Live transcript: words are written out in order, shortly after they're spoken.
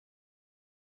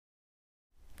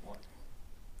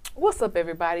What's up,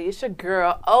 everybody? It's your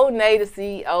girl, Onay, the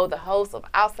CEO, the host of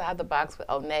Outside the Box with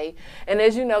Onay. And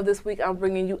as you know, this week I'm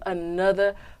bringing you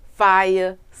another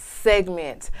fire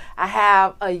segment. I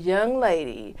have a young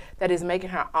lady that is making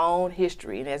her own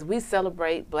history. And as we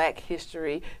celebrate Black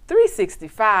History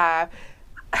 365,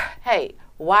 hey,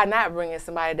 why not bring in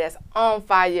somebody that's on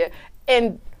fire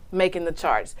and making the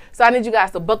charts? So I need you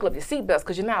guys to buckle up your seatbelts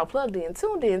because you're now plugged in,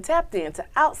 tuned in, tapped in to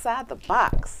Outside the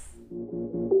Box.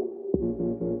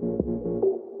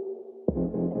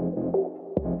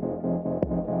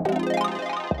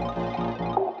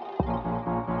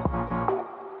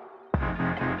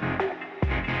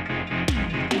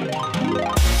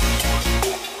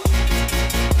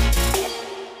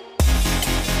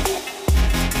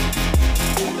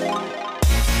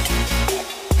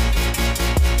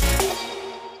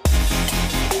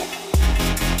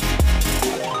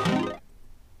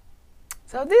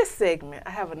 So this segment,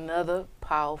 I have another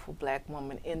powerful Black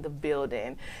woman in the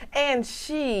building, and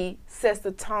she sets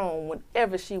the tone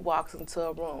whenever she walks into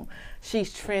a room.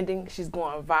 She's trending, she's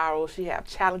going viral, she have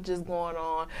challenges going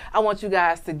on. I want you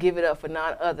guys to give it up for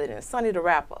none other than Sunny the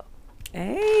Rapper.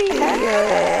 Hey,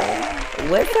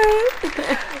 what's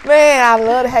up? Man, I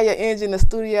love to have your energy in the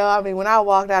studio. I mean, when I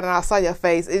walked out and I saw your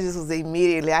face, it just was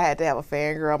immediately, I had to have a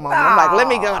fangirl moment. I'm like, let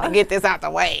me go and get this out the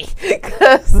way.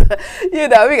 Because, you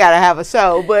know, we got to have a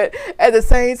show. But at the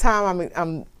same time,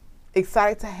 I'm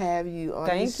excited to have you on the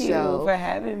show. Thank you for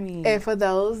having me. And for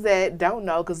those that don't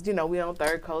know, because, you know, we on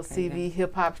Third Coast TV,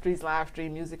 Hip Hop Streets live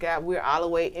stream music app. We're all the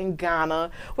way in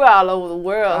Ghana. We're all over the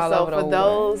world. So for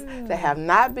those that have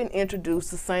not been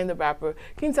introduced to Sunny the Rapper,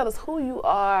 can you tell us who you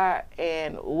are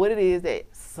and what it is that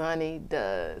Sunny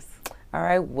does? All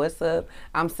right, what's up?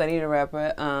 I'm Sunny the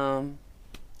Rapper.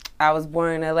 I was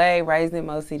born in LA, raised in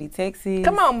Mo City, Texas.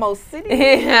 Come on, Mo City.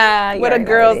 Yeah, where the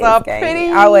girls are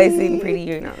pretty. Always sitting pretty,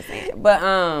 you know what I'm saying? But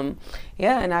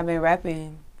yeah, and I've been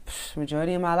rapping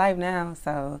majority of my life now.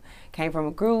 So came from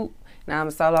a group. Now I'm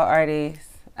a solo artist.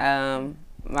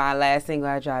 My last single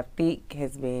I dropped, Thick,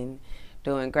 has been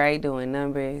doing great, doing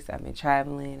numbers. I've been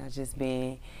traveling. I've just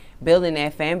been building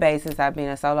that fan base since I've been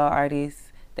a solo artist.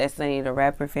 That's Sunny the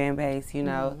Rapper fan base, you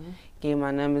know. Getting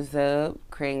my numbers up,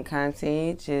 creating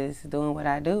content, just doing what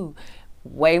I do.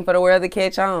 Waiting for the world to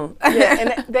catch on. Yeah,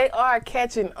 and they are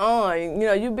catching on. You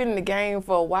know, you've been in the game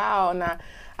for a while, and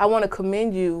I want to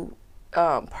commend you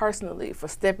personally for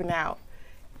stepping out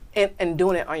and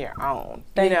doing it on your own.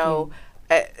 Thank you know,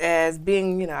 as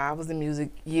being, you know, I was in music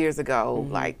years ago,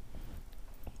 like,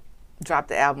 dropped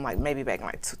the album like maybe back in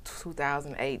like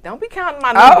 2008. Don't be counting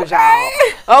my numbers,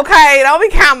 y'all. Okay, don't be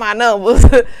counting my numbers.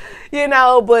 You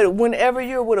know, but whenever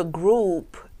you're with a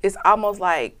group, it's almost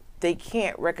like they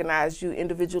can't recognize you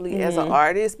individually as an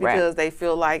artist because they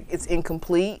feel like it's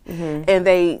incomplete and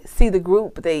they see the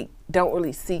group, but they don't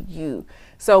really see you.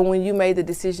 So when you made the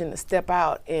decision to step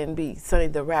out and be Sunny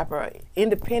the Rapper,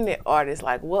 independent artist,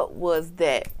 like what was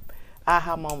that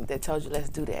aha moment that told you, let's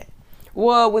do that?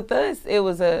 Well, with us, it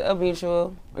was a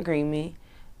mutual agreement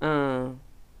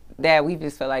that we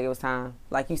just felt like it was time.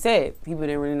 Like you said, people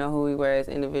didn't really know who we were as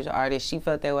individual artists. She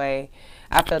felt that way.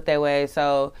 I felt that way.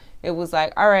 So it was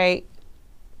like, all right,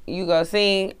 you go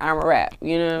sing, I'm a rap.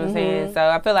 You know what I'm saying? So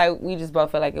I feel like we just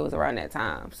both felt like it was around that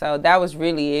time. So that was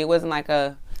really, it wasn't like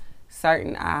a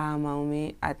certain aha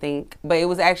moment, I think. But it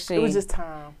was actually. It was just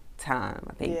time.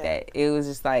 I think that it was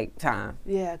just like time.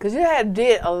 Yeah, because you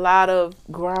did a lot of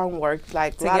groundwork.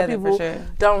 Like together, a lot of people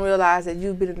don't realize that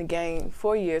you've been in the game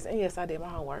 4 years. And yes, I did my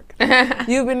homework.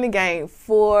 You've been in the game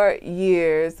 4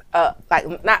 years.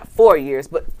 Like not 4 years,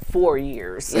 but 4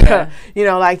 years. Yeah. You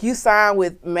know, like you signed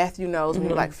with Matthew Knowles when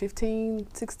you were like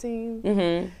 15,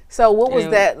 16. So what was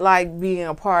that like being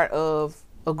a part of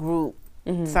a group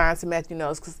signed to Matthew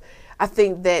Knowles? Because I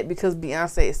think that because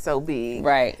Beyonce is so big,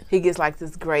 he gets like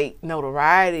this great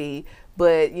notoriety,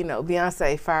 but you know,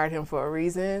 Beyonce fired him for a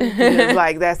reason. He was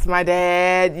like, that's my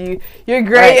dad. You're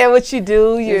great at what you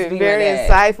do. You're very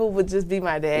insightful, but just be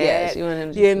my dad. Yeah, she wanted him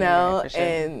to just you be know, my dad, for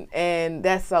sure. and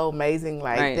that's so amazing,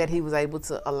 like that he was able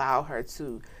to allow her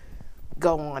to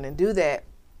go on and do that.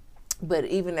 But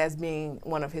even as being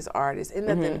one of his artists, and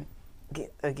nothing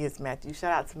against Matthew,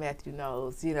 shout out to Matthew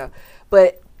Knowles, you know,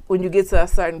 but when you get to a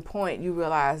certain point, you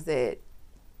realize that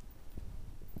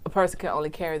a person can only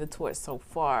carry the torch so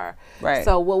far. Right.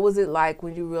 So what was it like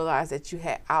when you realized that you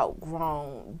had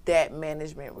outgrown that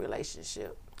management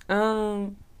relationship?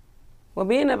 Well,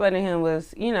 being up under him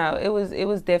was, you know, it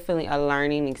was definitely a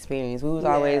learning experience. We was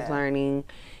always learning.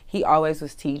 He always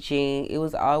was teaching. It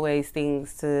was always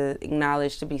things to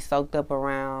acknowledge, to be soaked up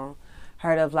around.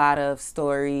 Heard a lot of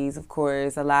stories, of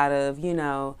course, a lot of, you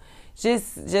know,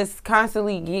 just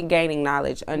constantly gaining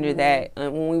knowledge under that,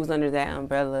 when we was under that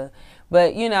umbrella.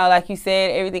 But, you know, like you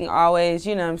said, everything always,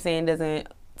 you know what I'm saying, doesn't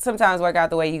sometimes work out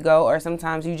the way you go, or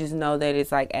sometimes you just know that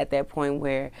it's like at that point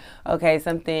where, okay,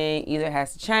 something either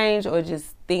has to change or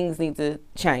just things need to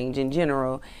change in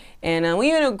general. And when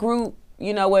you're in a group,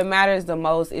 you know, what matters the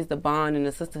most is the bond and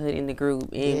the sisterhood in the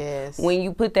group. And when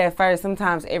you put that first,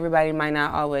 sometimes everybody might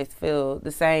not always feel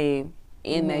the same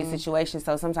in that situation.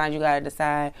 So sometimes you got to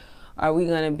decide, are we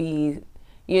going to be,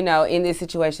 you know, in this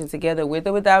situation together with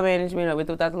or without management, or with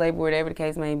or without the label, whatever the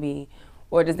case may be?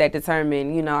 Or does that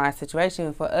determine, you know, our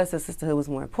situation? For us, the sisterhood was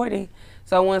more important.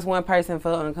 So once one person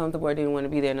felt uncomfortable or didn't want to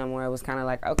be there no more, it was kind of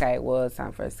like, okay, well, it's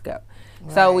time for us to go.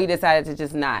 Right. So we decided to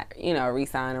just not, you know,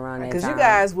 re-sign around that time. Because you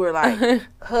guys were like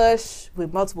Hush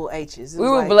with multiple H's. We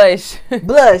were Blush.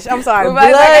 Blush, I'm sorry.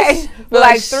 Blush. With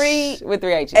like three with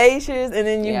 3 H's. H's, and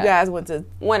then you guys went to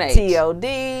 1 H. T.O.D.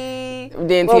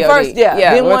 Then T.O.D. First,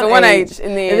 then one H,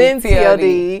 and then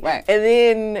T.O.D. Right. And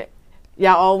then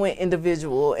y'all all went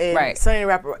individual, and Sunny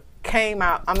Rapper came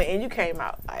out. I mean, and you came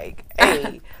out like,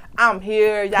 hey, I'm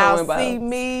here. Y'all see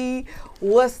me.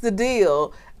 What's the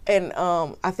deal? And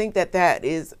I think that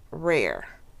is rare.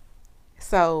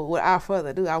 So without further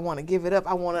ado, I want to give it up.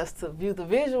 I want us to view the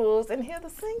visuals and hear the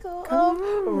single of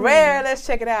Rare. Let's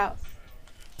check it out.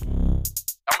 I'm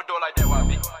gonna do it like that,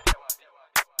 YB.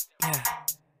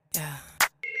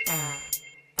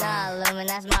 Nah, Lumen,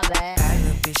 that's my bad. Bad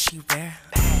little bitch, she rare.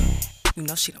 You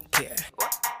know she don't care.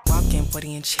 Walking,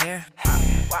 body in chair.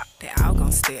 They all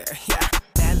gon' stare. Yeah.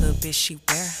 Bad little bitch, she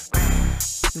rare.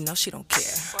 You know she don't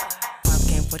care.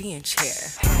 Walking, body in chair.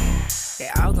 They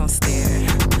all gon' stare.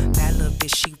 Bad little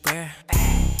bitch, she rare.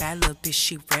 Bad little bitch,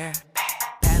 she rare.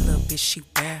 Bad little bitch, she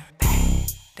rare.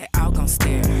 They all gon'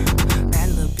 stare. Bad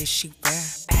little bitch, she rare.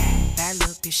 Bad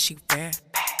little bitch, she rare.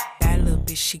 Bad little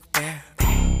bitch, she rare.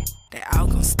 They all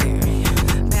gon' stare.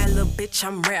 Bad little bitch,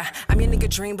 I'm rare. I'm your nigga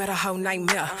dream, but a whole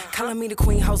nightmare. Calling me the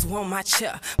queen, hoes want my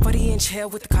chair. 40-inch hair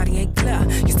with the Cartier glare.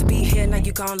 Used to be here, now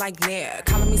you gone like Nair.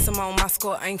 Calling me Simone, my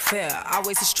score ain't fair.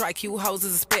 Always a strike, you hoes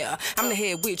is a spare. I'm the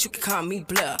head witch, you can call me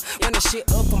Blair. Run the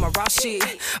shit up on my raw shit.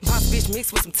 Boss bitch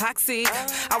mixed with some toxic.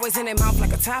 Always in their mouth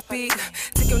like a topic.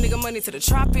 Take your nigga money to the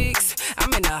tropics.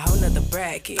 I'm in a whole nother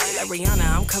bracket. Like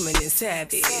Rihanna, I'm coming in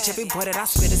savage. Every boy that I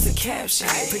spit is a caption.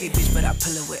 Pretty bitch, but I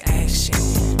pull it with action.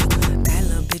 That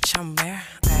little bitch, I'm rare.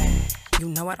 You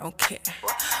know I don't care.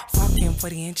 Walking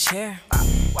 40-inch chair.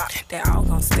 They all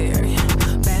gon' stare.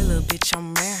 Bad little bitch,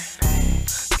 I'm rare.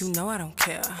 You know I don't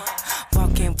care.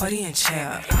 Walking 40-inch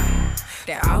chair.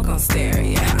 They all gon' stare,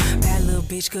 yeah. Bad little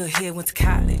bitch, good head, went to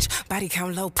college. Body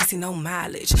count low, pussy no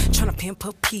mileage. Tryna pimp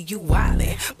up P, you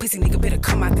wildin'. Pussy nigga better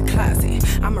come out the closet.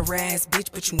 I'm a razz bitch,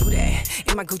 but you knew that.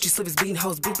 In my Gucci slippers, beating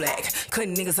hoes blue black.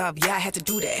 Cutting niggas off, yeah, I had to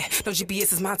do that. No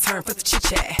GPS, is my turn for the chit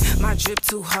chat. My drip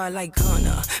too hard like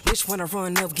Gunna. Bitch wanna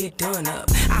run up, get done up.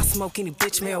 I smoke any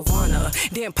bitch marijuana.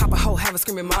 Then pop a hoe, have a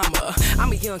screaming mama.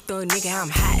 I'm a young thug nigga, I'm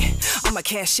hot. On my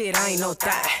cash shit, I ain't no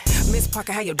thot. Miss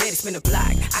Parker, how your daddy spin the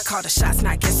block? I call the shots,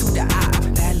 not guess who the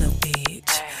eye. Bad little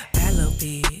bitch, bad little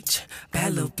bitch,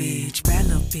 bad little bitch, bad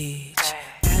little bitch,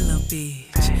 bad little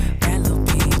bitch, bad little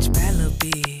bitch, bad little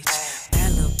bitch,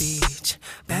 bad little bitch,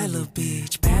 bad little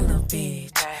bitch, bad little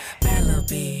bitch, bad little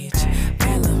bitch,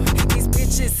 bad little bitch. These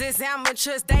bitches is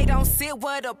amateurs, they don't sit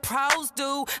where the pros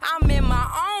do. I'm in my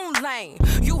own lane,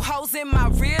 you hoes in my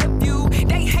rear view.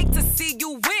 They hate to see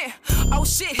you win. Oh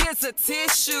shit, here's a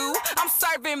tissue. I'm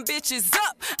serving bitches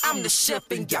up. I'm the chef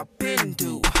and y'all been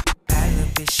due. Bad little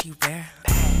bitch, she rare.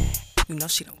 You know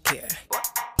she don't care.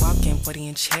 Walking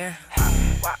 40-inch hair.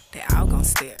 They all gon'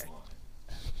 stare.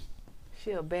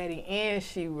 She a baddie and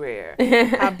she rare.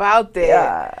 How about that?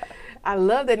 Yeah. I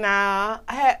love that. Now,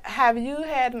 have you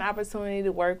had an opportunity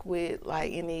to work with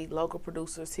like any local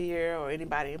producers here or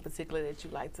anybody in particular that you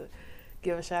like to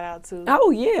give a shout out to?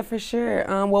 Oh yeah, for sure.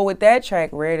 Well, with that track,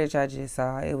 Rare, that y'all just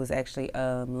saw, it was actually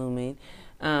Lumen.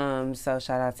 So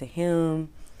shout out to him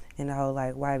and the whole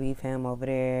like YB fam over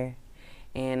there.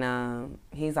 And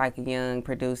he's like a young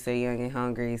producer, young and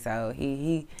hungry. So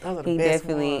he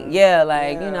definitely ones.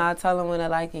 you know, I told him when I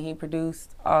like it, he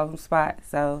produced on spot.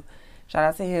 So shout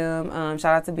out to him.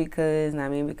 Shout out to Big Cuz. I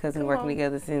mean, because we're working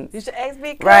together since. You should ask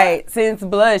Big Cuz. Right, since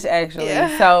Blush, actually.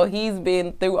 Yeah. So he's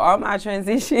been through all my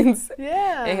transitions.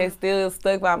 Yeah. And has still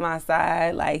stuck by my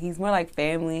side. Like, he's more like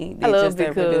family than I love just a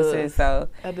Big producer. Cuz. So,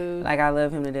 I do. like, I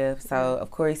love him to death. So,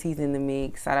 of course, he's in the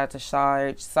mix. Shout out to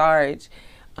Sarge.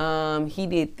 He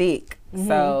did Thick.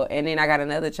 So, and then I got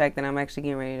another track that I'm actually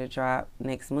getting ready to drop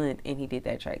next month, and he did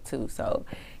that track too. So,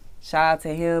 shout out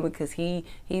to him because he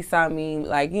saw me,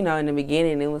 like, you know, in the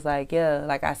beginning. It was like, yeah,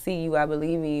 like, I see you, I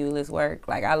believe in you, let's work.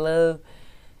 Like, I love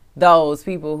those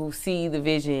people who see the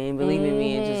vision and believe in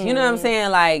me and just, you know what I'm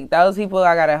saying? Like, those people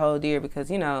I got to hold dear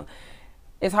because, you know,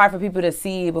 it's hard for people to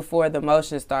see it before the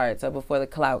motion starts or before the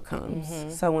clout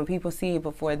comes. So when people see it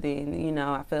before then, you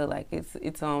know, I feel like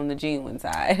it's on the genuine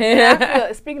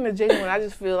side. Speaking of genuine, I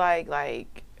just feel like I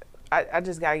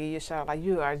just gotta give you a shout out. Like,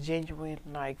 you are genuine,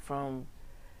 like, from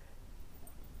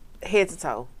head to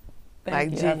toe.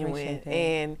 Thank you. Genuine.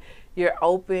 And you're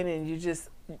open and you just,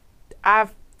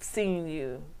 I've seen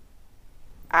you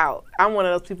out. I'm one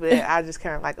of those people that I just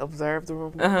kind of like observe the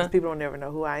room because people don't never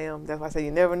know who I am. That's why I say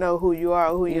you never know who you are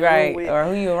or who you're with. Or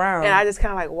who you're around. And I just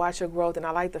kind of like watch your growth, and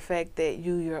I like the fact that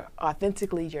you're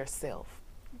authentically yourself.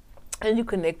 And you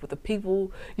connect with the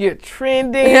people. You're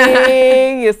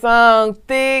trending. Your song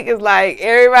thick. It's like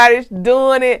everybody's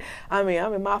doing it. I mean,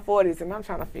 I'm in my 40s and I'm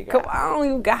trying to figure out. Come on,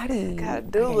 you got it. Gotta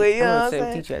do it. You know what I'm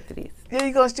saying? Teach you after this. Yeah,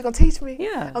 you gonna teach me?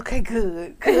 Yeah. Okay,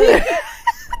 good.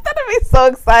 That'd be so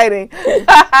exciting.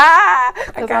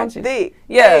 Because I'm thick.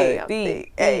 Yeah, hey, I'm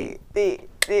thick. Hey, thick.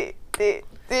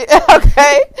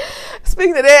 Okay.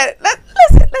 Speaking of that,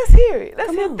 let's hear it.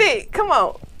 Let's hear thick. Come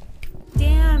on.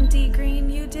 Damn, D Green,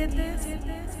 you did this? Is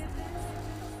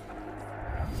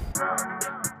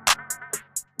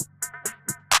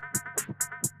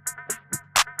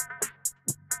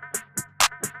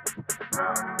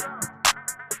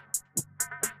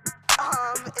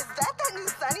that new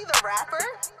Sonny the rapper?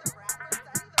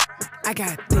 I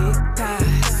got thick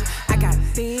thighs, I got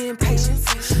thin patience.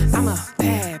 I'm a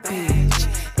bad bitch,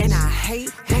 and I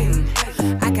hate hating.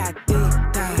 I got thick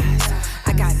thighs,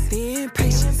 I got thin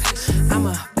patience. I'm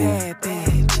a bad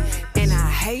bitch, and I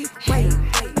hate waiting.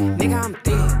 Nigga, I'm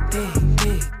thick.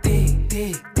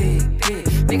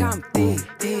 Nigga, I'm thick.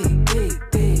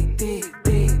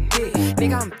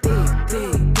 Nigga, I'm thick.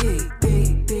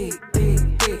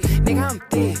 Nigga, I'm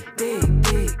thick.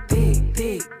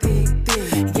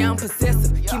 Yeah, I'm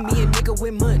possessive. Give me a nigga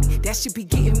with money. That should be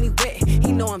getting me wet.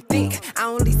 He know I'm thick. I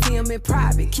only see him in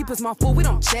private. Keep us my fool, we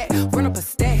don't chat. Run up a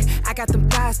stack. I got them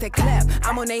thighs that clap.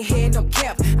 I'm on they head, no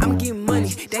cap. I'm getting money.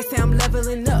 They say I'm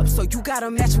leveling up, so you gotta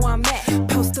match where I'm at.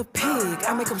 Post a pig,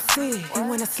 I make them sick. You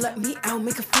wanna slut me, I'll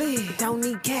make a flick. Don't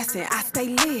need gassing, I stay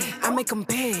lit. I make them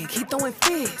beg, he throwing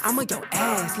fists. I'm on your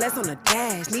ass, less on the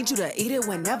dash. Need you to eat it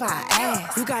whenever I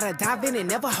ask. You gotta dive in and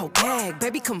never hold back.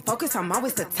 Baby, come focus, I'm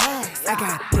always the task. I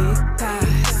got thick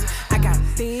thighs, I got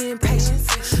thin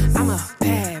patience. I'm a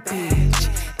bad bitch,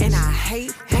 and I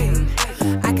hate hating.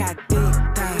 I got thick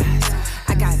thighs,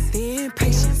 I got thin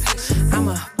patience. I'm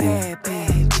a bad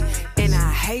bitch, and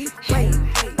I hate waiting.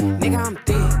 Nigga, I'm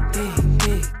thick.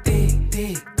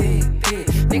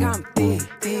 Nigga, I'm thick.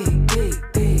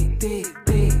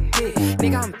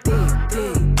 Nigga, I'm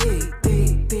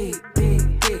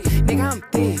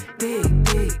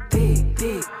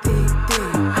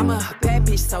I'm a bad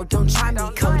bitch, so don't try me.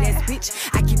 Cold ass bitch,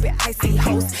 I keep it icy.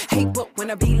 Hoes hate, but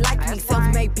wanna be like me.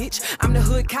 Self-made bitch, I'm the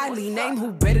hood Kylie. Name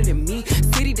who better than me.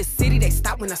 City to city, they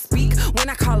stop when I speak. When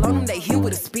I call on them, they hear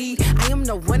with a speed. I am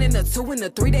the 1 and the 2 and the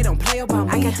 3, they don't play about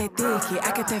me. I got that thick,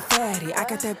 I got that fatty. I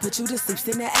got that put you to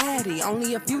sleep in the addy.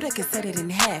 Only a few that can set it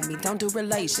and have me. Don't do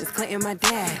relations, Clinton my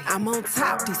dad. I'm on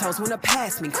top, these hoes wanna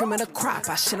pass me. Cream of the crop,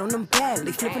 I shit on them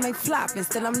badly. Flipping they flop, and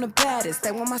still I'm the baddest.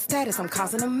 They want my status, I'm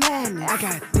causing them madness. I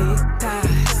got thick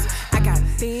thighs, I got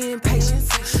thin patience.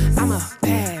 I'm a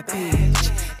bad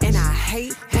bitch, and I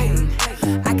hate hating.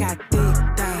 I got thick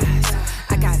thighs,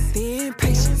 I got thin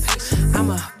patience. I'm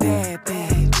a bad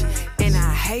bitch, and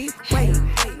I hate waiting.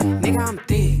 Nigga, I'm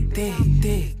thick.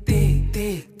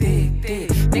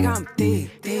 Nigga, I'm thick.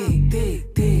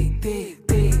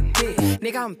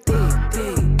 Nigga, I'm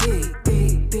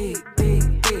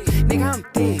Nigga, I'm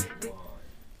thick.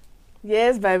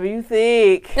 Yes, baby, you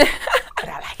thick. But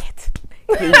I like it.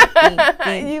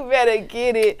 You better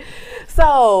get it.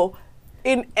 So,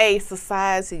 in a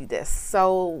society that's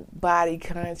so body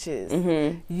conscious,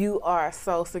 you are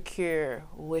so secure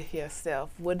with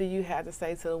yourself. What do you have to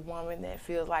say to a woman that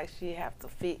feels like she have to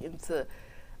fit into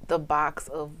the box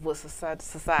of what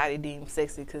society deems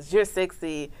sexy? Because you're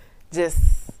sexy just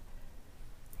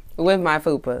with my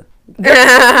fupa.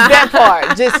 That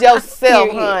part, just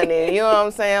yourself, honey. You know what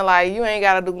I'm saying? Like, you ain't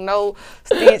gotta do no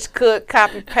stitch, cut,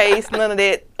 copy, paste, none of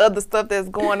that other stuff that's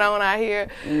going on out here.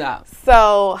 No.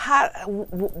 So,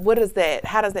 what is that?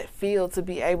 How does that feel to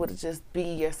be able to just be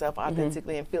yourself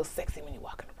authentically and feel sexy when you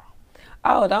walk in the room?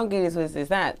 Oh, don't get it twisted.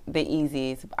 It's not the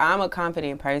easiest. I'm a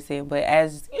confident person, but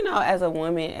as you know, as a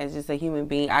woman, as just a human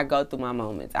being, I go through my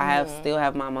moments. I still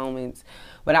have my moments,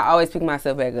 but I always pick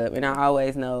myself back up, and I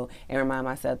always know and remind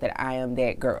myself that I am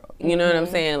that girl. You know what I'm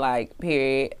saying? Like,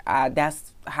 period.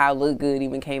 That's how Look Good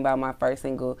even came about, my first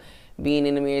single. Being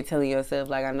in the mirror, telling yourself,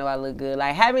 like, I know I look good.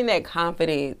 Like, having that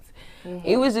confidence,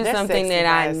 it was just something that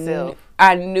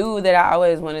I knew that I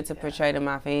always wanted to portray to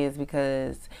my fans,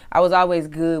 because I was always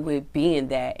good with being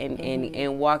that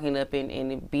and walking up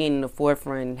and being in the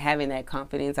forefront and having that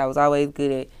confidence. I was always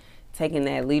good at taking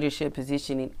that leadership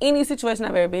position in any situation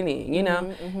I've ever been in, you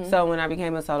know? So when I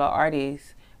became a solo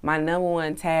artist, my number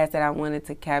one task that I wanted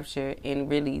to capture and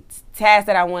really task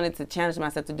that I wanted to challenge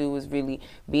myself to do was really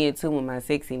be in tune with my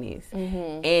sexiness.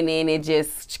 And then it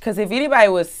just, because if anybody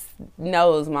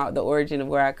knows the origin of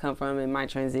where I come from and my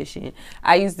transition,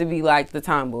 I used to be like the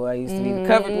tomboy. I used to be the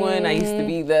covered one. I used to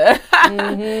be the,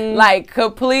 like,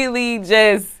 completely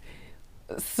just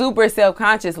super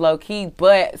self-conscious, low-key,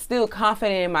 but still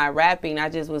confident in my rapping. I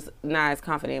just was not as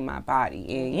confident in my body.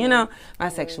 And, you know, my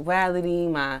sexuality,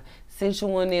 my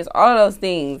sensualness, all those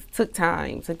things took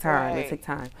time.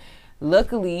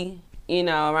 Luckily, you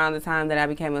know, around the time that I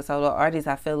became a solo artist,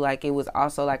 I feel like it was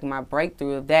also like my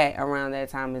breakthrough of that around that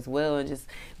time as well, and just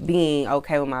being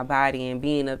okay with my body and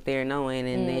being up there knowing,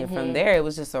 and then from there it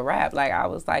was just a wrap. Like, I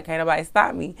was like, can't nobody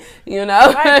stop me, you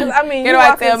know? Right, 'cause, I mean, can't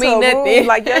nobody tell me nothing. Room,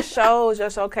 like, your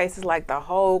showcases, like, the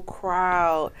whole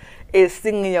crowd is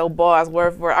singing your bars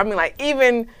word for word. I mean, like,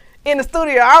 even in the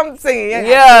studio, I'm singing.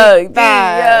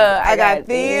 I got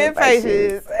thin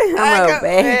faces. I'm a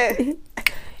bad.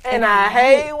 And I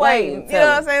hate waiting. You know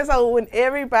what I'm saying? So when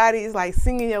everybody's like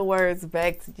singing your words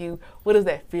back to you, what does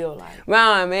that feel like?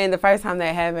 Well, man, the first time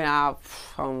that happened, I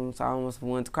almost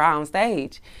wanted to cry on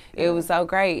stage. It was so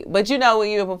great. But you know,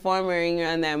 when you're a performer and you're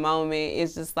in that moment,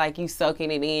 it's just like you soaking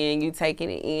it in, you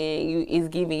taking it in. It's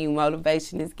giving you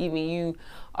motivation. It's giving you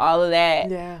all of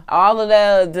that. Yeah. All of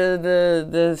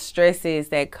the stresses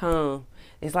that come.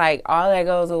 It's like all that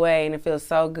goes away, and it feels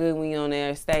so good when you're on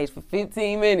that stage for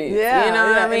 15 minutes. Yeah, you know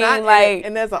what I mean?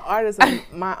 And as an artist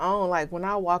of my own, like, when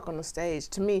I walk on the stage,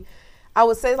 to me, I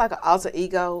would say it's like an alter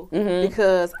ego,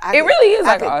 because I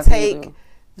could take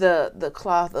the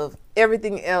cloth of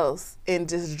everything else and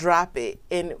just drop it.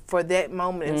 And for that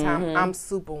moment in time, I'm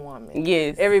Superwoman.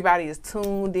 Yes. Everybody is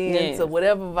tuned in to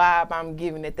whatever vibe I'm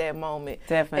giving at that moment.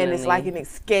 Definitely. And it's like an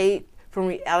escape from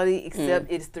reality,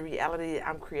 except it's the reality that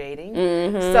I'm creating.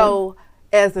 So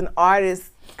as an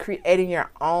artist, creating your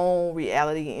own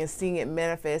reality and seeing it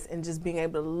manifest and just being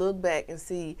able to look back and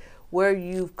see where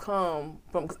you've come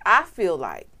from. Because I feel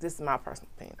like, this is my personal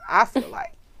opinion, I feel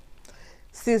like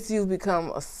since you've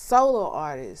become a solo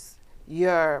artist,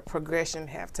 your progression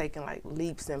have taken like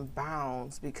leaps and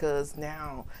bounds, because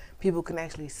now people can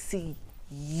actually see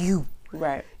you.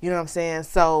 Right. You know what I'm saying?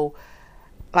 So,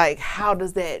 like, how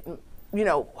does that, you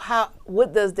know,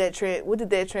 what did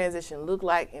that transition look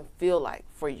like and feel like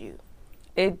for you?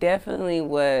 It definitely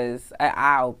was an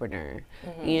eye-opener.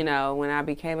 You know, when I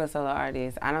became a solo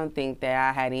artist, I don't think that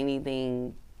I had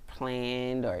anything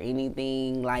planned or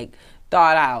anything like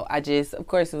thought out. I just, of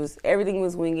course, everything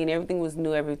was winging, everything was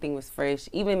new, everything was fresh.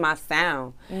 Even my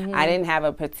sound, I didn't have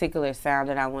a particular sound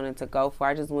that I wanted to go for.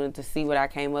 I just wanted to see what I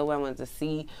came up with. I wanted to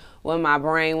see what my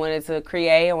brain wanted to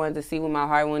create. I wanted to see what my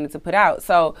heart wanted to put out.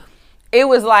 So it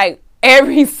was like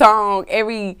every song,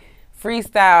 every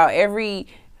freestyle, every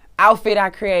outfit I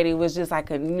created was just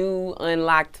like a new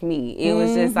unlocked me. It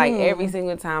was just like every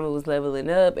single time it was leveling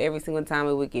up. Every single time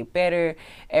it would get better.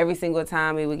 Every single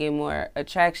time it would get more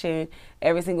attraction.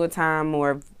 Every single time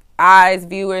more eyes,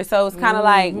 viewers. So it's kind of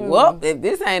like, well, if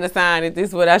this ain't a sign that this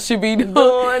is what I should be doing, you know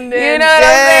what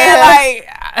I'm saying?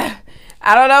 Like,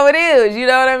 I don't know what it is, you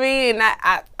know what I mean?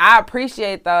 And I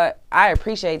appreciate that. I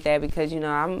appreciate that, because, you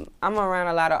know, I'm around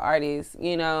a lot of artists,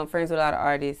 you know, I'm friends with a lot of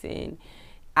artists, and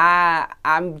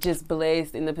I'm just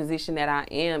blessed in the position that I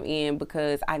am in,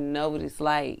 because I know what it's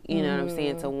like, you know what I'm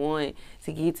saying, to want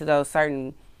to get to those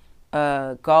certain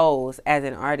goals as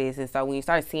an artist. And so when you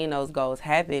start seeing those goals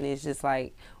happen, it's just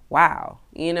like, wow,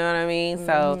 you know what I mean?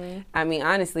 So, I mean,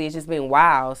 honestly, it's just been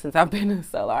wow since I've been a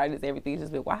solo artist. Everything's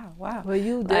just been wow. Well,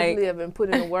 you definitely have been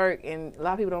putting in the work, and a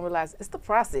lot of people don't realize it's the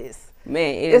process.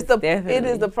 Man, it is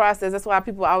the process. That's why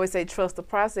people always say trust the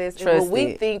process. And what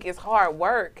we think is hard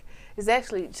work is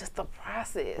actually just the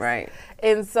process. Right.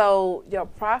 And so your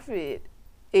profit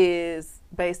is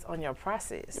based on your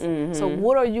process. So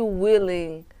what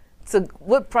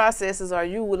processes are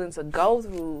you willing to go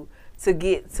through to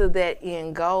get to that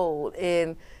end goal?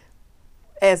 And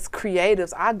as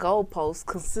creatives, our goalpost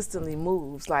consistently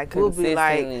moves. Like we'll be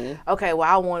like, okay, well,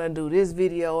 I want to do this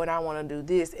video and I want to do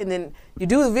this, and then you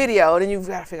do the video, and then you've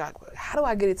got to figure out, how do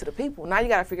I get it to the people? Now you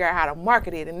got to figure out how to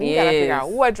market it, and then you got to figure out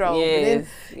wardrobe. And then,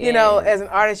 you know, as an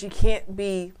artist, you can't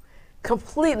be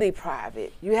completely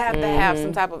private. You have to have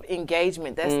some type of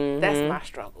engagement. That's my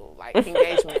struggle, like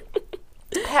engagement.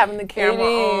 Having the camera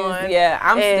on. Yeah,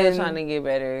 I'm still trying to get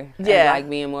better. Yeah, like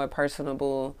being more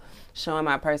personable, showing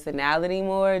my personality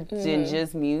more than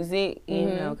just music. You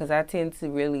know, because I tend to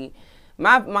really,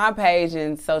 my page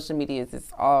and social media is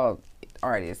all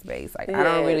artist based. Like I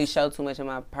don't really show too much of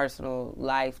my personal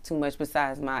life too much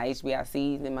besides my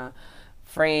HBICs and my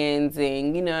friends,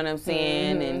 and you know what I'm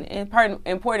saying, and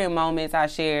important moments I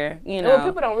share, you know. Well,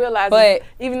 people don't realize, but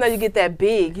even though you get that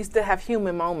big, you still have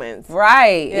human moments.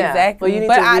 Right, exactly.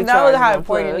 But I know how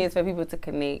important it is for people to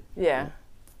connect.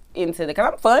 Into the,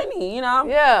 cause I'm funny, you know.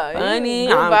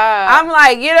 Funny. I'm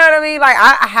like, you know what I mean. Like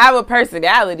I have a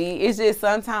personality. It's just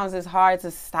sometimes it's hard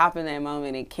to stop in that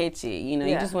moment and catch it. You know,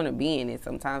 you just want to be in it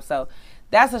sometimes. So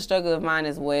that's a struggle of mine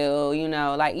as well. You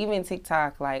know, like even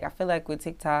TikTok. Like I feel like with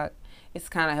TikTok, it's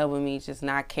kind of helping me just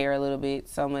not care a little bit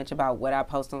so much about what I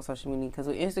post on social media. Because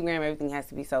with Instagram, everything has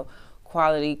to be so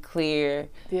quality, clear,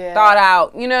 thought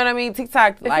out. You know what I mean?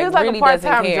 TikTok like really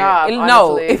doesn't care. Job,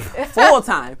 no, it's full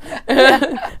time.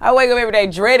 I wake up every day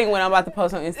dreading when I'm about to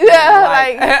post on Instagram.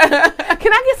 Like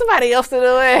can I get somebody else to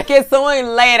do it? Can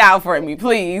someone lay it out for me,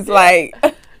 please? Like,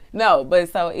 no. But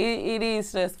so it is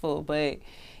stressful, but.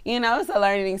 You know, it's a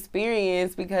learning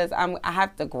experience because I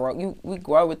have to grow. We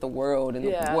grow with the world, and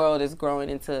the world is growing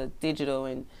into digital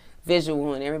and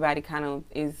visual, and everybody kind of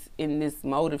is in this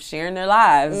mode of sharing their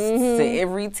lives to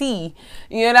every T.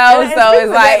 You know, and so it's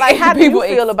like how do you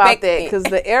feel about that? Because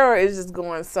the era is just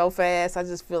going so fast. I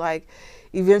just feel like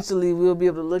eventually we'll be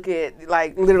able to look at,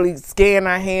 like, literally scan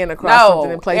our hand across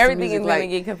something and play some music. Everything is going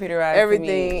to get computerized.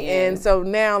 Everything, and so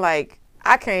now, like,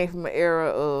 I came from an era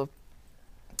of,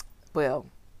 well,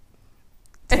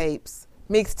 tapes,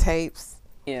 mixtapes,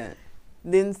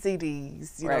 then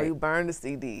CDs. You know, you burn the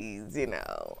CDs. You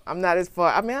know, I'm not as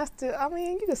far. I mean,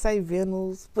 you could say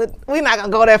vinyls, but we're not gonna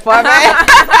go that far, man.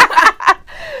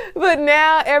 But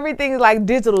now everything's like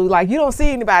digital. Like you don't see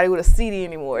anybody with a CD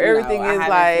anymore. Everything is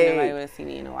like seen anybody with a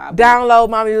CD in a while. Download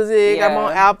my music. I'm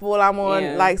on Apple. I'm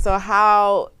on like. So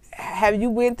how have you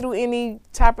went through any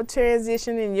type of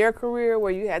transition in your career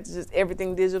where you had to just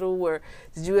everything digital? Where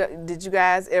did you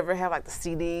guys ever have like the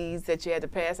CDs that you had to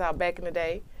pass out back in the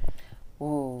day?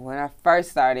 Ooh, when I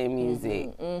first started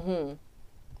music.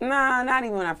 Nah, not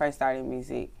even when I first started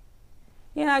music.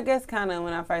 Yeah, I guess kind of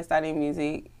when I first started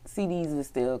music, CDs was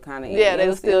still kind of in. Yeah, they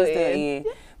were still in.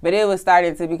 But it was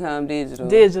starting to become digital.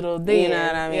 Digital, then. You know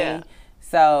what I mean?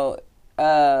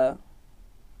 So,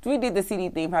 we did the CD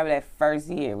thing probably that first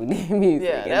year we did music.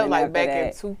 Yeah, that was like back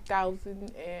in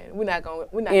 2000, and we're not gonna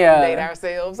date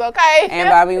ourselves, okay? And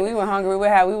I mean, we were hungry. We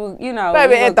were, you know,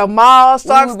 baby, at the mall,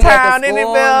 Starkstown, Anyville. You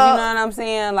know what I'm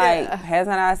saying? Like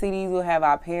passing our CDs, we'll have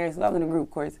our parents. Love in the group,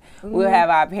 of course. We'll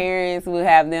have our parents. We'll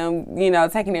have them, you know,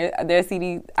 taking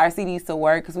our CDs to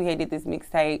work because we had did this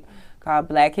mixtape called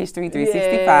Black History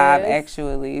 365,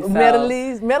 actually. So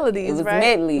melodies, it was right?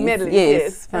 medleys,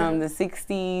 yes, from the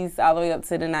 60s all the way up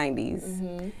to the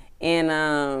 90s.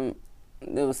 And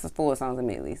it was 4 songs of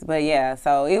medleys. But yeah,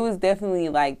 so it was definitely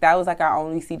like, that was like our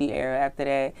only CD era after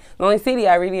that. The only CD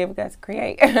I really ever got to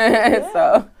create.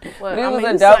 So well, it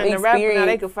was a dope experience. Now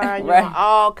they can find you on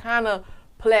all kind of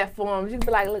platforms. You can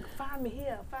be like, look, find me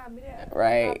here, find me there.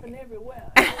 Right. Popping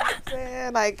everywhere. You know what I'm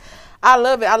saying? Like, I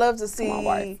love it. I love to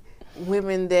see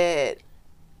women that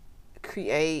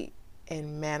create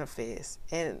and manifest,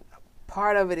 and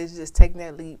part of it is just taking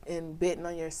that leap and betting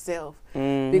on yourself,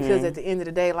 because at the end of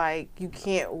the day, like, you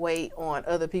can't wait on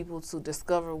other people to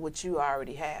discover what you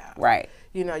already have. Right.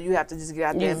 You know, you have to just get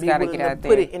out there and be willing to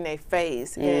put it in their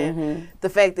face. And the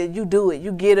fact that you do it,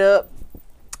 you get up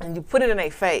and you put it in their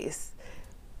face,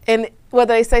 and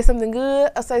whether they say something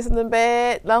good or say something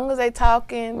bad, long as they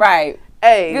talking, right.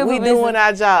 Hey, good we doing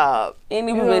our job.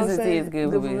 Any publicity is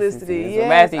good publicity.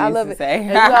 Yes, I love it. And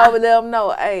you always let them know,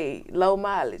 hey, low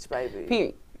mileage, baby.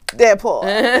 Period. That part.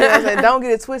 You know what I'm saying? Don't get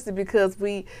it twisted, because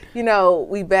we, you know,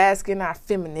 we bask in our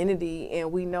femininity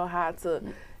and we know how to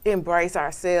embrace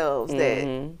ourselves, that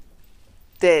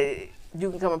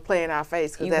you can come and play in our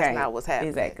face, because that's not what's happening.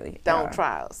 Exactly. Don't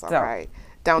try us, all right?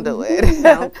 Don't do it.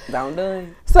 Don't do it.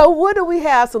 So what do we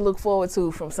have to look forward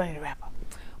to from Sunny the Rapper?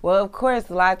 Well, of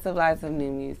course, lots of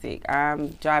new music. I'm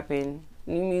dropping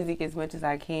new music as much as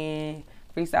I can,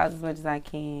 freestyles as much as I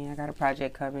can. I got a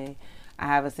project coming. I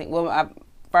have a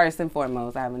first and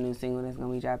foremost, I have a new single that's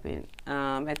gonna be dropping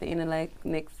at the end of the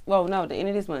end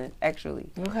of this month, actually.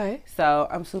 Okay. So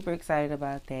I'm super excited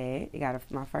about that. I got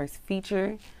my first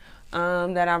feature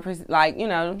that I'm first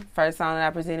song that I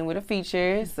presented with a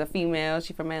feature. It's a female.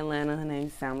 She from Atlanta. Her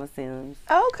name's Salma Sims.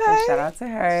 Okay. So shout out to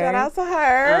her. Shout out to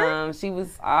her. She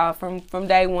was from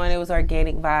day one. It was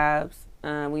organic vibes.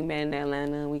 We met in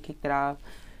Atlanta and we kicked it off.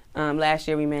 Last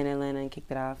year we met in Atlanta and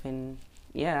kicked it off, and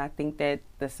yeah, I think that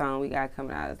the song we got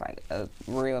coming out is like a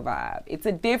real vibe. It's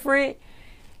a different,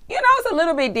 it's a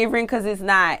little bit different because it's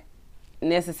not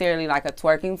necessarily like a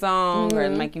twerking song or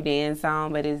make you dance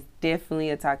song, but it's definitely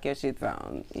a talk your shit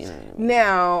song. You know what I mean?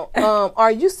 Now,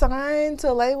 are you signed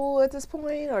to a label at this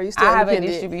point, or are you still I have a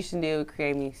independent? distribution deal with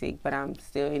Create Music, but I'm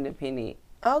still independent.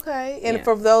 Okay, and Yeah.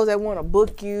 for those that want to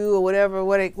book you or whatever,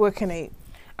 where can they?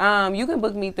 You can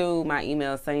book me through my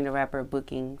email,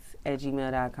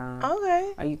 sunnytherapperbookings@gmail.com.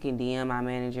 Okay. Or you can DM my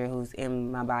manager, who's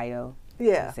in my bio.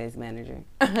 Yeah. It says manager.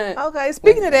 Okay.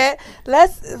 Speaking of that,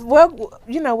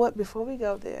 you know what? Before we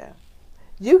go there,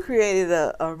 you created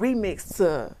a remix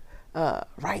to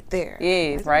Right There.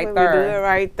 Yes, Right When we do it There.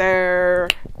 Right There.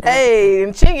 Hey,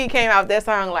 and Chingy came out with that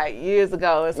song like years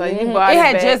ago, and so you brought It it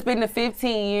had back. just been the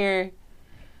 15-year,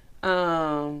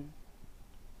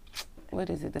 what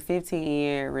is it? The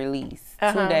 15-year release.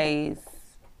 2 days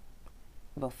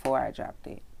before I dropped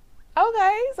it.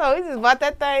 Okay, so we just brought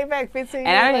that thing back 15 years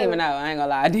And I didn't later. even know. I ain't gonna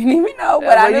lie. I didn't even know. But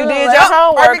Well, I you knew did it was your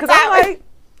homework, perfect because I'm timing. like,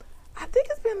 I think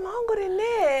it's been longer than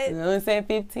that. You know what I'm saying?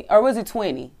 15. Or was it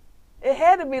 20? It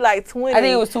had to be like 20. I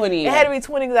think it was 20. It had to be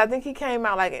 20 because I think he came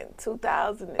out like in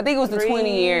 2000. I think it was the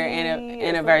 20-year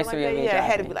anniversary of it. Yeah, it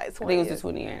had to dropping. be like I 20. think it was years. the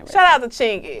 20-year anniversary. Shout out to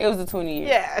Chingy. It was the 20 years.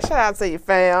 Yeah, shout out to you,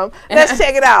 fam. Let's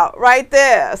check it out. Right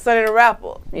there, Sunny the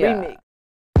Rapper Yeah. remix.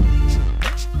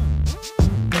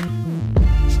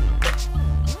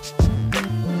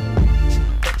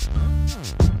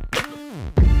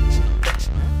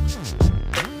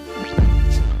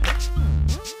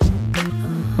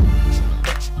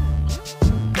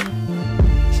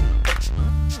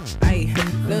 Ay,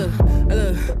 look.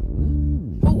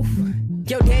 Oof.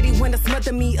 Yo, daddy wanna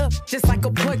smother me up just like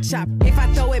a pork chop. If I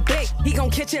throw it back, he gon'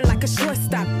 catch it like a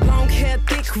shortstop. Long hair,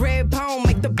 thick red bone,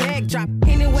 make the bag drop.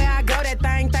 Anywhere I go, that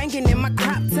thing thinking in my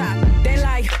crop top. They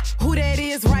like, who that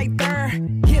is right there?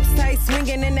 Hips tight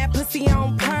swinging and that pussy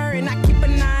on purr. And I keep a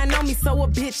 9 on me so a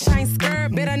bitch ain't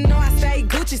scared. Better know I stay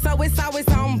Gucci, so it's always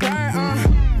on blur.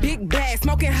 Big bag,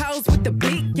 smoking hoes with the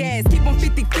big gas. Keep 'em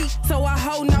 50 feet, so I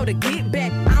hoe know to get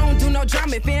back. I don't do no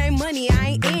drama, if it ain't money, I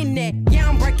ain't in that. Yeah,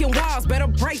 I'm breaking walls, better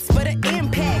brace for the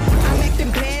impact. I'm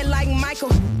acting bad like Michael.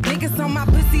 Niggas on my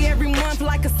pussy every month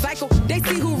like a cycle. They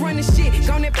see who run the shit,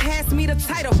 gonna pass me the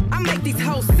title. I make these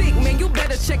hoes sick, man, you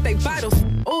better check they vitals.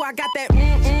 Oh, I got that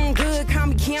good, call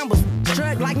me Campbell's.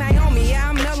 Strut like Naomi, yeah,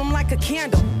 I melt 'em like a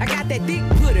candle. I got that thick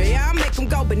putter, yeah, I make 'em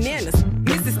go bananas.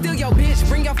 Missus still your bitch,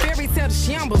 bring your fairy tale to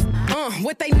shambles.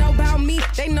 What they know about me,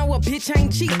 they know a bitch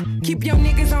ain't cheap. Keep your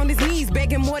niggas on his knees,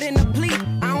 begging more than a plea.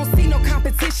 I don't see no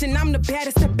competition, I'm the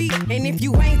baddest to beat. And if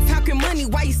you ain't talking money,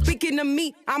 why you speaking to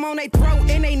me? I'm on they throat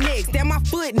and they necks, damn my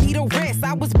foot need a rest.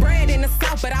 I was bred in the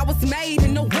South, but I was made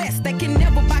in the West. They can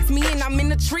never box me in, I'm in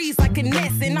the trees like a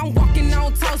nest. And I'm walking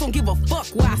on toes, don't give a fuck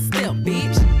where I step,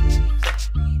 bitch.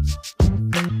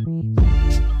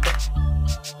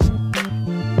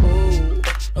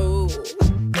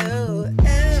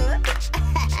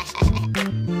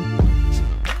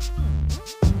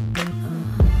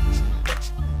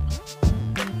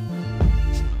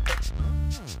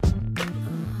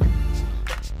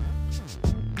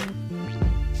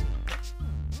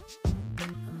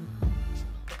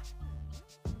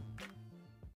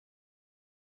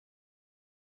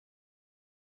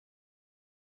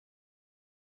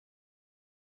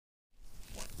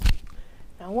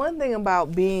 Now, one thing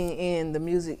about being in the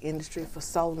music industry for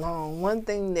so long, one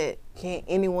thing that can't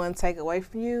anyone take away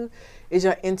from you is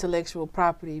your intellectual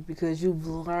property, because you've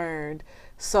learned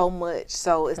so much.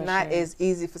 So it's not as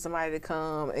easy for somebody to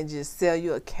come and just sell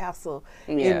you a castle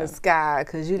in the sky,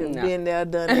 because you done been there,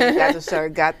 done it, got the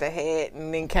shirt, got the hat,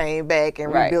 and then came back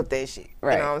and rebuilt that shit. You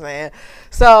know what I'm saying?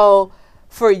 So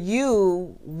for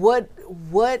you, what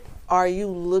are you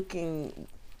looking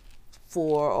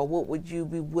for, or what would you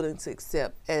be willing to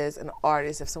accept as an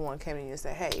artist if someone came to you and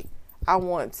said, hey, I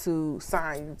want to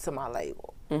sign you to my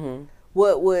label? Mm-hmm.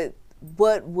 What would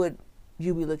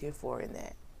you be looking for in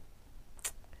that?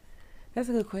 That's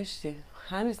a good question.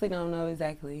 I honestly don't know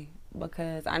exactly,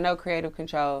 because I know creative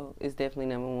control is definitely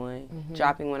number one. Mm-hmm.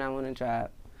 Dropping when I want to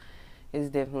drop is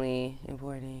definitely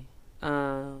important.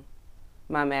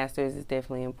 My masters is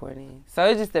definitely important. So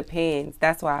it just depends.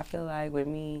 That's why I feel like with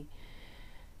me,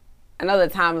 I know the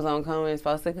time is gonna come when it's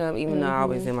supposed to come, even though I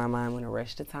always in my mind want to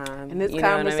rush the time. And this you know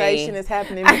conversation what I mean? is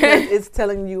happening because it's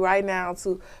telling you right now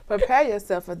to prepare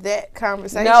yourself for that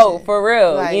conversation. No, for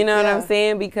real. Like, you know what yeah. I'm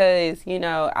saying? Because, you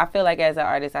know, I feel like as an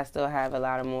artist, I still have a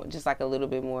lot of more, just like a little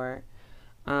bit more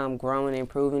growing and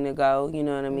improving to go, you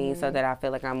know what I mean? So that I feel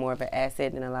like I'm more of an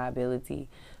asset than a liability.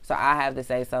 So I have to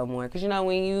say so more. Because, you know,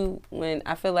 when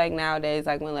I feel like nowadays,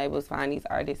 like when labels find these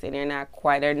artists and they're not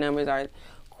quite, their numbers aren't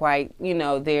quite, you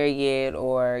know, there yet,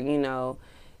 or, you know,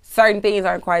 certain things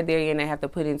aren't quite there yet and they have to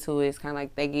put into it. It's kind of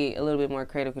like they get a little bit more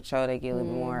creative control. They get a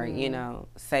little bit more, you know,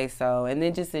 say so. And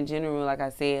then just in general, like I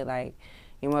said, like,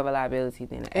 you're more of a liability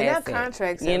than an And asset. our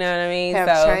contracts you know what I mean?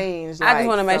 have changed. I just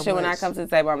want to make so sure when I much. come to the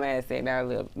table, I'm an asset, not a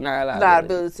liability.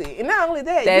 Liability. And not only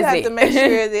that, you That's have it. to make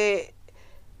sure that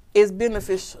it's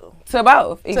beneficial. To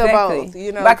both, exactly. To both,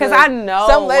 you know. Because I know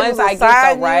some labels once I will get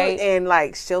sign the right, you and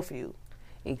like shelf you.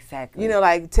 exactly. You know,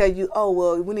 like tell you, oh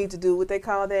well, we need to do what they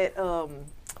call that.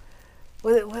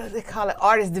 What do they call it?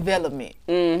 Artist development.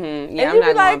 Mm-hmm. and Yeah, I'm you not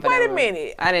be like, going for wait that a one.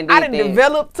 minute. I didn't that.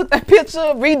 Develop, took the picture,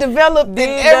 redeveloped, Did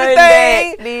and done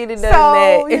everything. that, did so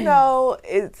done that. you know,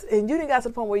 and you didn't got to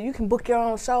the point where you can book your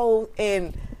own shows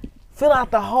and fill out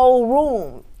the whole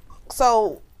room.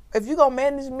 So if you're gonna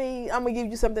manage me, I'm gonna give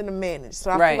you something to manage.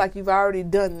 So I Right. feel like you've already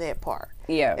done that part.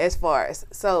 Yeah. As far as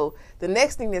so, the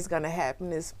next thing that's gonna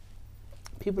happen is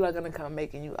people are gonna come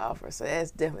making you offers. So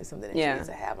that's definitely something that you need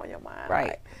to have on your mind. Right.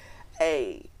 Like,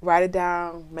 hey, write it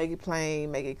down, make it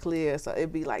plain, make it clear. So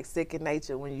it'd be like second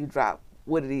nature when you drop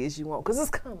what it is you want, because it's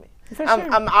coming.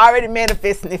 I'm already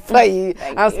manifesting it for you.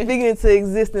 I'm speaking into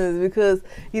existence because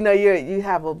you know you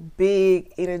have a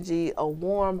big energy, a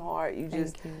warm heart. You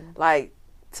just like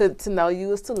to know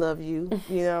you is to love you.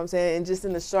 You know what I'm saying? And just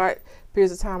in the short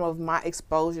periods of time of my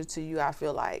exposure to you, I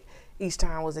feel like each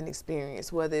time was an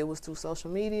experience, whether it was through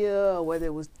social media or whether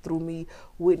it was through me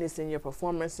witnessing your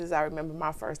performances. I remember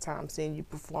my first time seeing you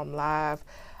perform live.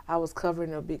 I was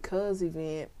covering a Big Cuz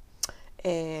event,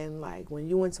 and like when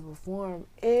you went to perform,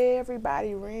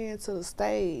 everybody ran to the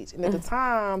stage. And at the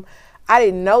time, I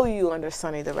didn't know you under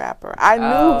Sonny the Rapper. I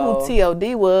knew who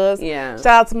T.O.D. was. Yeah. Shout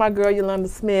out to my girl Yolanda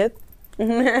Smith.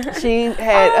 She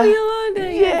had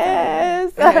Yolanda,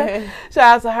 yes.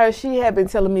 Shout out to her. She had been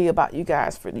telling me about you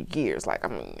guys for the years, like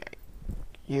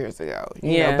years ago.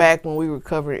 You know, back when we were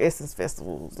covering Essence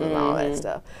festivals and all that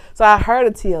stuff. So I heard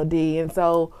of T.O.D. and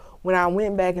so when I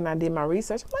went back and I did my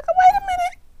research, I'm like, oh, wait a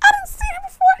minute, I didn't see her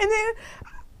before. And then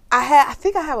I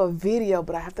think I have a video,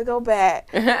 but I have to go back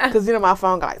because you know my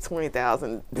phone got like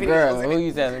 20,000 videos. Girl, who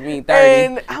you telling me? 30.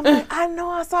 And I'm like, I know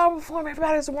I saw her perform.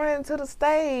 Everybody's running to the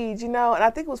stage, you know. And I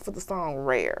think it was for the song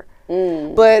 "Rare,"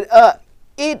 but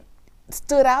it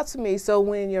stood out to me. So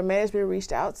when your management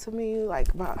reached out to me,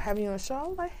 like about having you on a show, I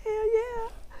was like, hell yeah.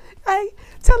 Like,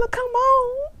 tell her, come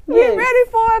on, get ready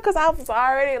for it. Because I was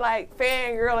already like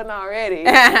fangirling already.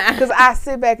 Because I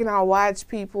sit back and I watch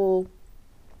people.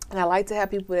 And I like to have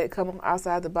people that come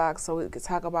outside the box so we can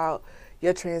talk about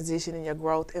your transition and your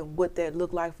growth and what that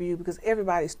looked like for you, because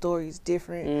everybody's story is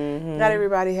different. Not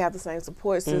everybody have the same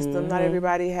support system. Not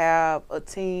everybody have a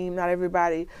team. Not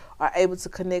everybody are able to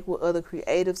connect with other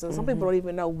creatives. And some people don't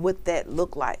even know what that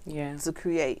looked like to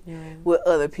create with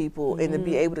other people and to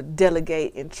be able to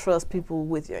delegate and trust people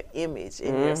with your image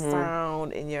and your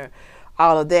sound and your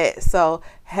all of that. So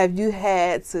have you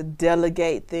had to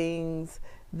delegate things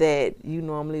that you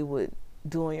normally would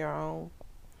do on your own?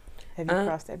 Have you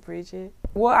crossed that bridge yet?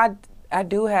 Well, I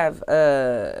do have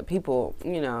people,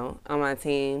 you know, on my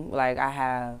team. Like I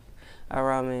have a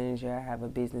road manager, I have a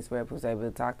business rep who's able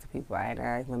to talk to people. I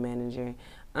have my manager.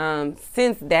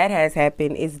 Since that has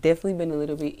happened, it's definitely been a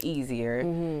little bit easier.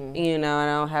 You know, I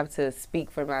don't have to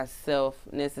speak for myself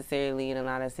necessarily in a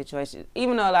lot of situations.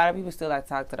 Even though a lot of people still like to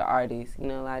talk to the artists, you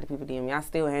know, a lot of people DM me. I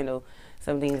still handle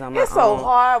some things on my own. It's so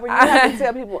hard when you have to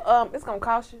tell people, it's gonna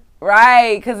cost you.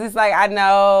 Right, because it's like I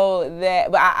know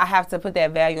that, but I have to put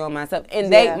that value on myself. And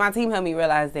my team helped me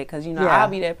realize that, because, you know, I'll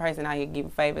be that person out here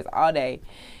giving favors all day.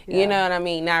 You know what I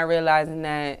mean? Not realizing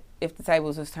that if the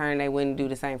tables was turned, they wouldn't do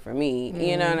the same for me.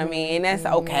 You know what I mean? And that's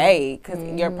okay,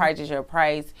 because your price is your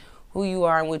price. Who you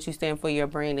are and what you stand for, your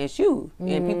brand, is you.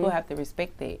 And people have to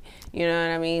respect that. You know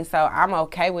what I mean? So I'm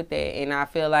okay with that. And I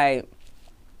feel like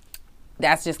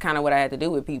that's just kind of what I had to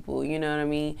do with people. You know what I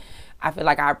mean? I feel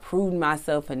like I proved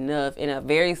myself enough in a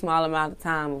very small amount of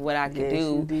time of what I could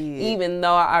do, even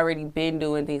though I already been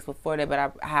doing things before that.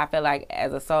 But I feel like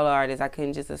as a solo artist, I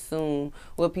couldn't just assume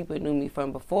what people knew me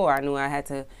from before. I knew I had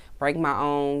to break my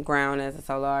own ground as a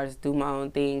solo artist, do my own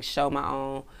thing, show my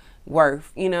own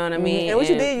worth. You know what I mean? And what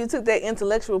you did, you took that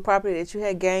intellectual property that you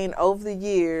had gained over the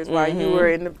years while you were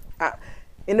in the...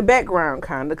 in the background,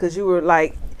 kind of, because you were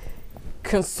like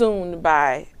consumed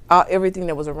by everything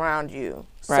that was around you.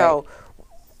 Right. So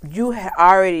you had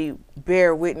already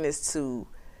bear witness to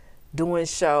doing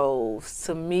shows,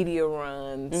 to media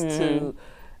runs, to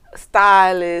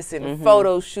stylists and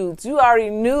photo shoots. You already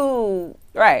knew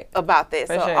about that.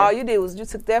 For So sure. all you did was you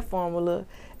took that formula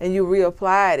and you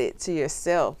reapplied it to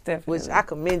yourself, which I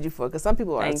commend you for, because some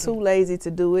people are too lazy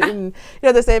to do it. And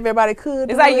they say if everybody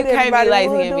could. It's like you can't be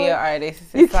lazy and be an artist.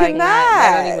 You It's like cannot.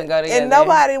 That don't even go together. And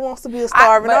nobody wants to be a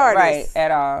starving artist. Right,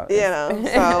 at all. You know,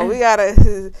 so we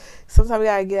gotta. Sometimes we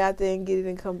gotta get out there and get it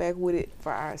and come back with it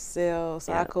for ourselves.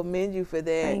 So I commend you for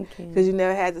that. Thank you. Because you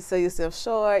never had to sell yourself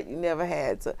short. You never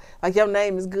had to, like, your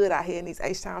name is good out here in these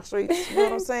H-Town streets. You know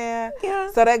what I'm saying? Yeah.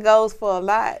 So that goes for a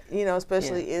lot,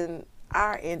 especially in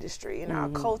our industry, in our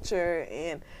culture.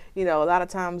 And, a lot of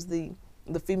times the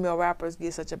female rappers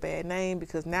get such a bad name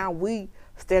because now we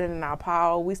standing in our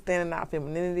power, we standing in our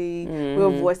femininity, we're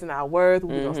voicing our worth,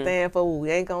 what we gonna stand for, what we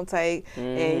ain't gonna take.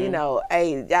 And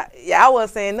hey, y'all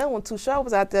wasn't saying nothing when Too Short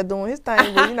was out there doing his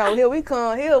thing, but here we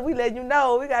come, here we let you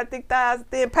know we got thick thighs and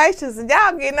thin patience, and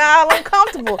y'all getting all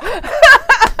uncomfortable.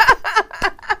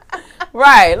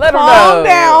 Right, let them Calm know.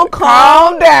 down,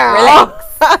 calm down.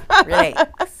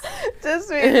 Relax. Just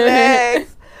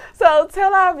relax. So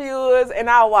tell our viewers and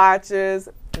our watchers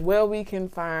where we can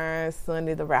find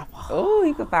Sunny the Rapper. Oh,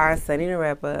 you can find Sunny the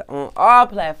Rapper on all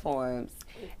platforms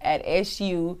at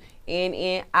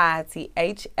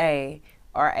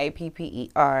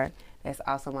SUNNITHARAPPER. That's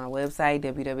also my website,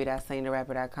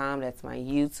 www.sunnytherapper.com. That's my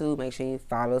YouTube. Make sure you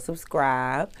follow,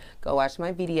 subscribe, go watch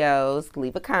my videos,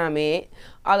 leave a comment,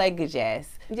 all that good jazz.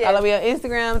 Yes. Follow me on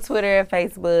Instagram, Twitter,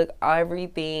 Facebook.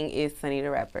 Everything is Sunny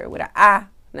the Rapper with an I,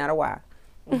 not a Y.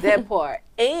 That part.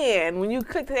 And when you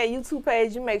click that YouTube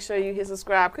page, you make sure you hit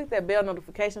subscribe. Click that bell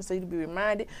notification so you can be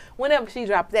reminded whenever she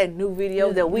drops that new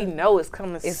video that we know is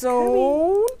coming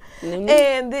soon.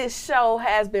 And this show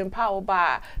has been powered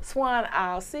by Swan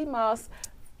Isle Sea Moss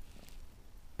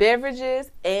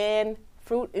beverages and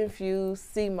fruit-infused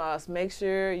sea moss. Make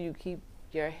sure you keep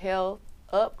your health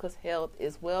up because health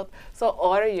is wealth. So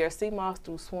order your sea moss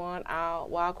through Swan Isle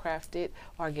Wildcrafted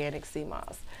Organic Sea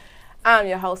Moss. I'm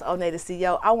your host, Oneida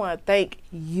CEO. I want to thank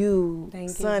you,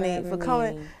 Sunny, for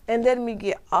coming and letting me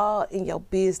get all in your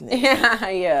business.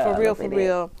 Yeah. For real, for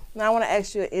real. Now, I want to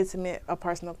ask you an intimate, a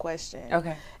personal question.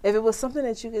 Okay. If it was something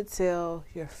that you could tell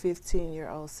your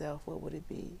 15-year-old self, what would it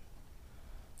be?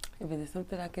 If it is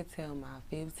something I could tell my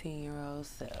 15-year-old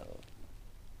self,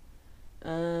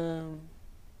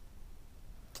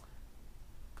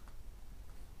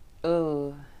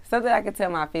 something I could tell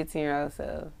my 15-year-old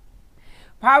self.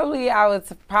 Probably I would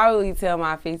tell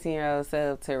my 15-year-old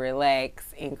self to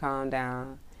relax and calm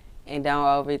down and don't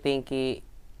overthink it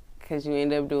because you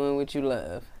end up doing what you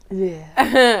love.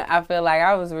 Yeah. I feel like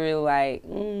I was real I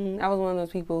was one of those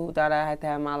people who thought I had to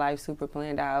have my life super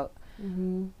planned out.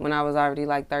 When I was already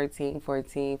like 13,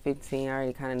 14, 15, I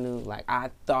already kind of knew,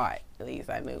 I thought at least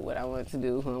I knew what I wanted to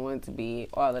do, who I wanted to be,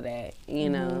 all of that,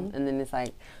 know. And then it's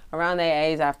like around that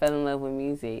age, I fell in love with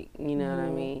music, you know what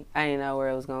I mean? I didn't know where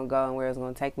it was going to go and where it was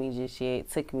going to take me just yet. It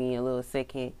took me a little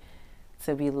second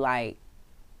to be like,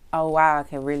 oh, wow, I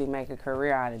can really make a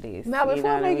career out of this. Now,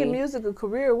 before making music music a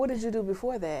career, what did you do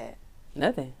before that?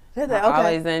 Nothing. Okay.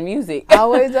 Always done music.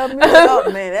 Always done music. Oh,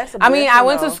 man, that's a blessing, I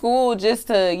went to though. school just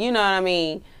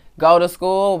to, go to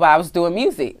school, but I was doing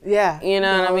music. Yeah. You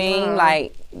know what I mean?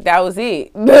 That was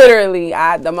it. Literally,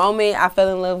 the moment I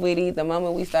fell in love with it, the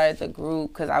moment we started the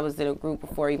group, because I was in a group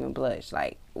before even Blush,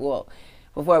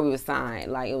 before we were signed,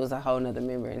 it was a whole nother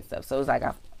member and stuff. So it was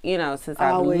since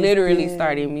I've literally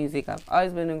started music, I've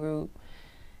always been in a group,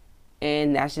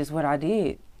 and that's just what I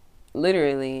did.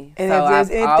 Literally. And so if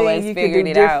there's I've always you figured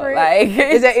could do it out.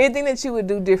 is there anything that you would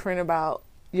do different about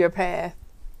your path?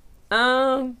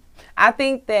 I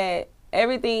think that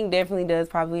everything definitely does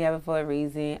probably have it for a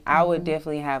reason. I would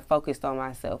definitely have focused on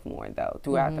myself more, though,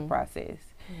 throughout the process.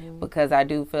 Because I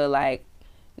do feel like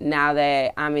now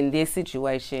that I'm in this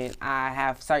situation, I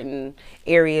have certain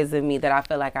areas of me that I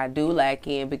feel like I do lack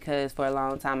in because for a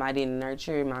long time I didn't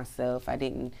nurture myself. I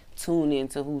didn't tune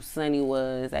into who Sunny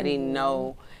was. I didn't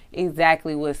know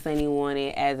exactly what Sunny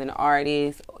wanted as an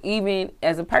artist, even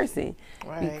as a person.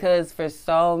 Right. Because for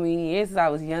so many years since I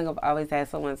was young, I've always had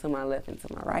someone to my left and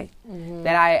to my right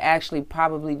that I actually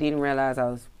probably didn't realize I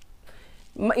was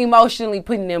emotionally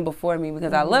putting them before me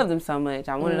because I love them so much.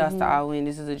 I wanted us to all win.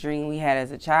 This is a dream we had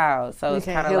as a child. So it's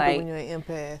kind of like when you're an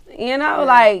empath.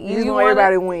 You want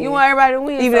everybody to win. You want everybody to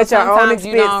win. Even so at your own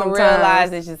expense. You don't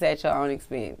realize it's just at your own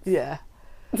expense. Yeah.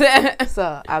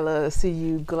 So I love to see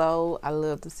you glow. I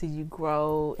love to see you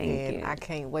grow. Thank you. I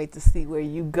can't wait to see where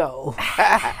you go.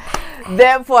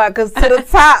 That part, because to the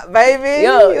top, baby.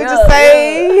 You just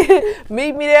say,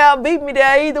 meet me there, beat me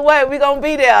there. Either way, we going to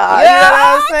be there. You know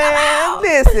what I'm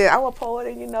saying? Listen, I'm a poet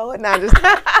and you know it. Now just...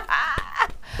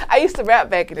 I used to rap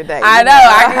back in the day. I know,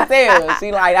 I can tell.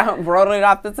 She like, I rolled it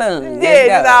off the tongue.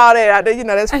 Yeah, just all that. You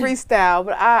know, that's freestyle.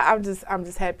 But I'm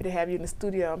just happy to have you in the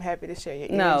studio. I'm happy to share your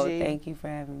energy. No, thank you for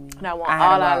having me. And I want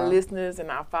all our listeners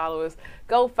and our followers,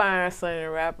 go find Sunny the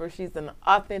Rapper. She's an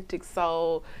authentic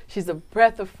soul. She's a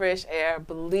breath of fresh air.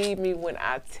 Believe me when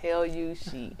I tell you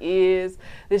she is.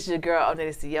 This is your girl,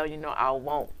 Onetta CEO. You know I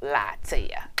won't lie to you.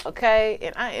 Okay?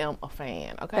 And I am a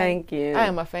fan. Okay? Thank you. I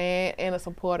am a fan and a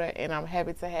supporter, and I'm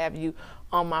happy to have you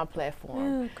on my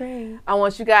platform. Oh, great. I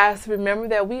want you guys to remember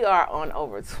that we are on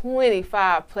over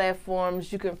 25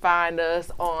 platforms. You can find us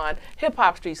on Hip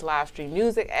Hop Street's live stream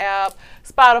music app,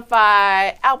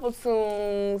 Spotify, Apple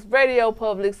Tunes, Radio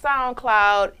Public,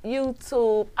 SoundCloud,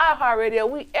 YouTube,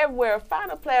 iHeartRadio. We everywhere. Find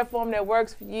a platform that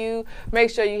works for you.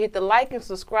 Make sure you hit the like and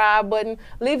subscribe button.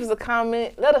 Leave us a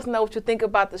comment. Let us know what you think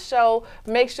about the show.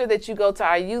 Make sure that you go to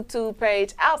our YouTube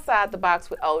page, Outside the Box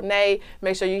with Onay.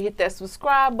 Make sure you hit that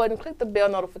subscribe button. Click the bell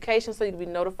notification so you can be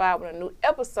notified when a new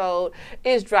episode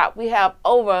is dropped. We have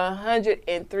over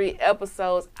 103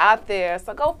 episodes out there,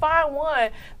 so go find one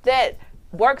that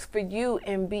works for you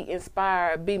and be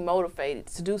inspired, be motivated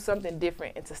to do something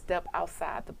different and to step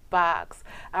outside the box.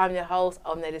 I'm your host,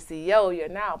 Onetta CEO. You're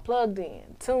now plugged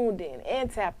in, tuned in,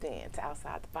 and tapped in to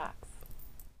Outside the Box.